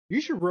You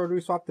should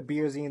rotary swap the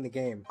BRZ in the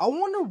game. I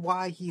wonder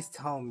why he's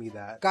telling me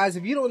that. Guys,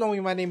 if you don't know me,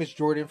 my name is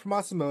Jordan from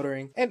Awesome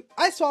Motoring, and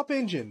I swap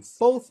engines,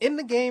 both in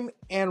the game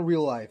and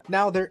real life.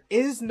 Now, there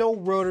is no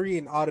rotary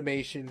in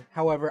automation.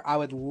 However, I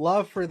would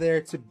love for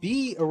there to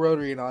be a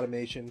rotary in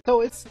automation.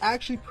 So it's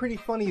actually pretty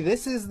funny.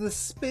 This is the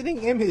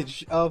spitting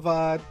image of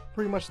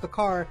pretty much the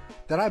car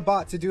that I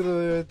bought to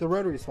do the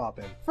rotary swap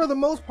in. For the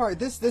most part,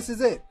 this is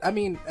it. I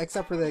mean,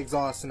 except for the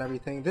exhaust and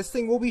everything. This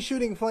thing will be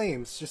shooting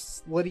flames,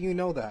 just letting you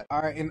know that.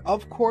 Alright, and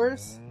of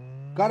course,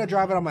 gotta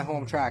drive it on my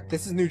home track.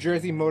 This is New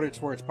Jersey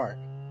Motorsports Park.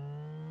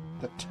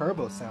 The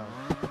turbo sound.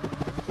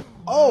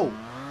 Oh!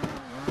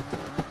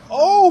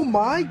 Oh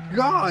my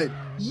god!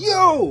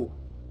 Yo!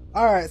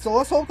 Alright, so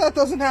let's hope that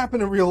doesn't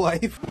happen in real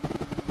life.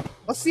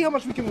 Let's see how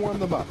much we can warm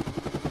them up.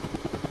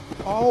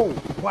 Oh,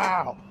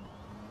 wow.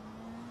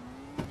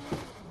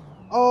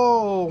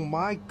 Oh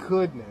my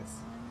goodness.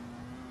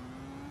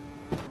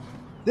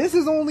 This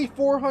is only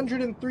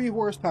 403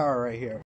 horsepower right here.